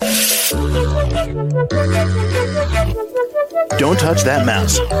Don't touch that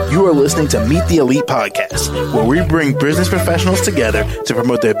mouse. You are listening to Meet the Elite Podcast, where we bring business professionals together to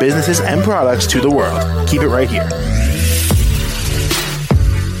promote their businesses and products to the world. Keep it right here.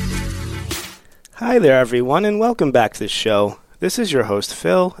 Hi there, everyone, and welcome back to the show. This is your host,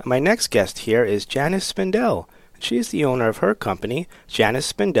 Phil, and my next guest here is Janis Spindel. She's the owner of her company,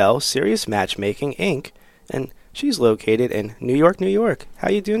 Janis Spindel Serious Matchmaking, Inc., and she's located in New York, New York. How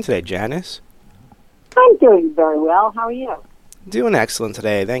are you doing today, Janis? I'm doing very well. How are you? Doing excellent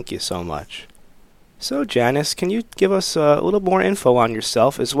today. Thank you so much. So, Janis, can you give us a little more info on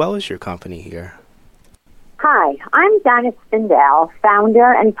yourself as well as your company here? Hi, I'm Janis Spindel,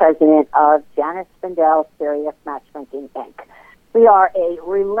 founder and president of Janis Spindel Serious Matchmaking, Inc. We are a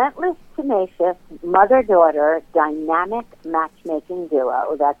relentless, tenacious, mother-daughter, dynamic matchmaking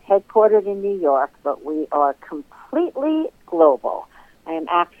duo that's headquartered in New York, but we are completely global. I am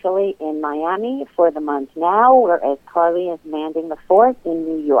actually in Miami for the month now, whereas Carly is manding the fort in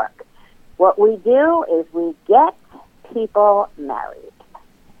New York. What we do is we get people married.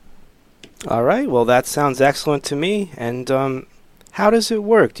 All right. Well, that sounds excellent to me. And how does it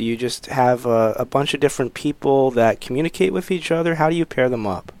work? Do you just have a bunch of different people that communicate with each other? How do you pair them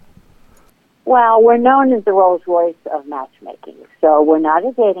up? Well, we're known as the Rolls-Royce of matchmaking. So we're not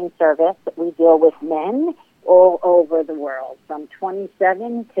a dating service. We deal with men all over the world, from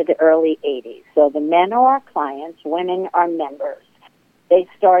 27 to the early 80s. So the men are our clients, women are members. They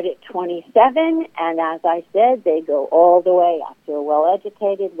start at 27, and as I said, they go all the way up to a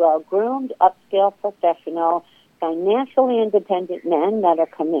well-educated, well-groomed, upscale professional, financially independent men that are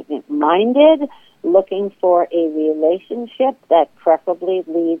commitment-minded, looking for a relationship that preferably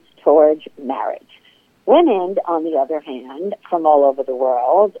leads towards marriage. Women, on the other hand, from all over the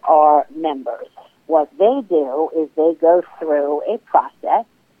world, are members. What they do is they go through a process,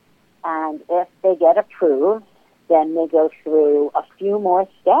 and if they get approved, then they go through a few more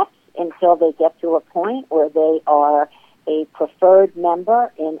steps until they get to a point where they are a preferred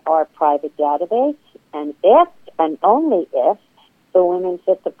member in our private database. And if, and only if, the women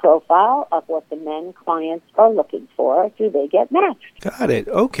fit the profile of what the men clients are looking for, do they get matched. Got it.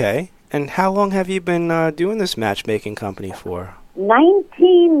 Okay. And how long have you been doing this matchmaking company for?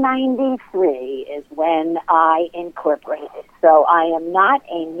 1993 is when I incorporated. So I am not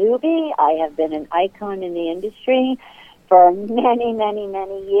a newbie. I have been an icon in the industry for many, many,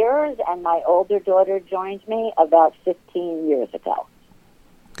 many years, and my older daughter joined me about 15 years ago.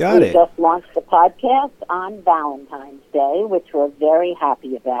 Got it. We just launched a podcast on Valentine's Day, which we're very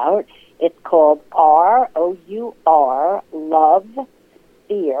happy about. It's called ROUR, Love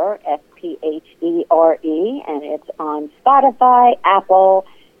Sphere, SPHERE, and it's on Spotify, Apple,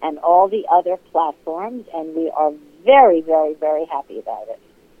 and all the other platforms, and we are very, very, very happy about it.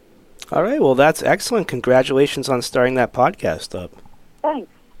 All right, well, that's excellent. Congratulations on starting that podcast up. Thanks.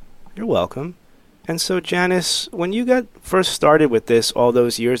 You're welcome. And so, Janis, when you got first started with this all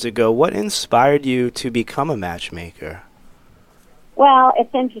those years ago, what inspired you to become a matchmaker? Well,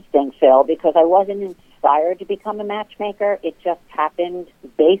 it's interesting, Phil, because I wasn't inspired to become a matchmaker. It just happened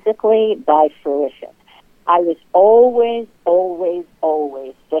basically by fruition. I was always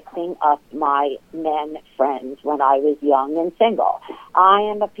fixing up my men friends when I was young and single. I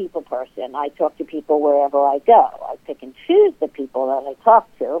am a people person. I talk to people wherever I go. I pick and choose the people that I talk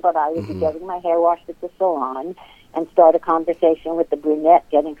to, but I would be getting my hair washed at the salon and start a conversation with the brunette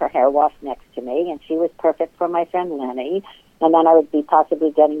getting her hair washed next to me, and she was perfect for my friend Lenny. And then I would be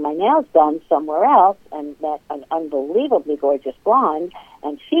possibly getting my nails done somewhere else and met an unbelievably gorgeous blonde,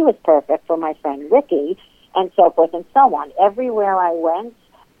 and she was perfect for my friend Ricky, and so forth and so on. Everywhere I went,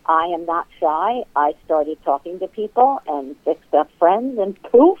 I am not shy. I started talking to people and fixed up friends, and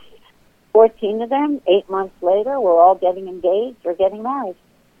poof, 14 of them, 8 months later, we're all getting engaged or getting married.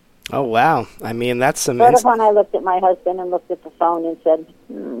 Oh, wow. I mean, that's some... Sort of when I looked at my husband and looked at the phone and said,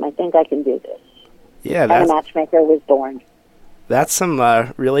 I think I can do this. Yeah, and a matchmaker was born. That's some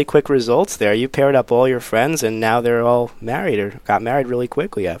really quick results there. You paired up all your friends, and now they're all married or got married really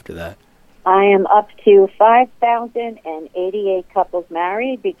quickly after that. I am up to 5,088 couples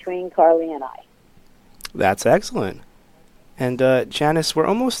married between Carly and I. That's excellent. And Janis, we're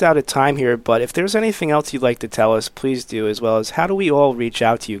almost out of time here, but if there's anything else you'd like to tell us, please do, as well as how do we all reach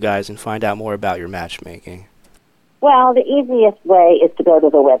out to you guys and find out more about your matchmaking? Well, the easiest way is to go to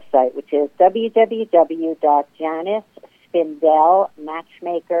the website, which is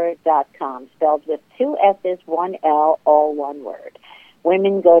www.janisspindelmatchmaker.com, spelled with 2 S's, 1 L, all one word.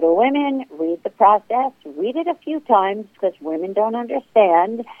 Women go to women, read the process, read it a few times because women don't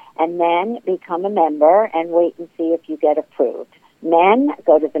understand, and then become a member and wait and see if you get approved. Men,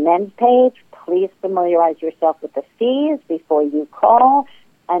 go to the men's page. please familiarize yourself with the fees before you call,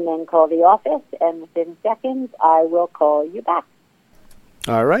 and then call the office, and within seconds, I will call you back.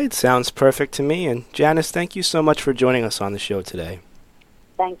 All right, sounds perfect to me. And Janis, thank you so much for joining us on the show today.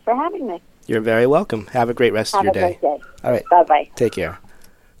 Thanks for having me. You're very welcome. Have a great rest of your day. Have a great day. All right. Bye-bye. Take care.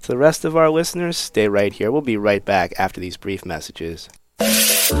 To the rest of our listeners, stay right here. We'll be right back after these brief messages.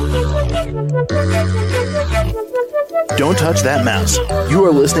 Don't touch that mouse. You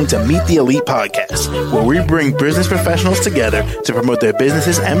are listening to Meet the Elite Podcast, where we bring business professionals together to promote their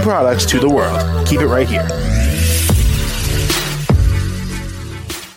businesses and products to the world. Keep it right here.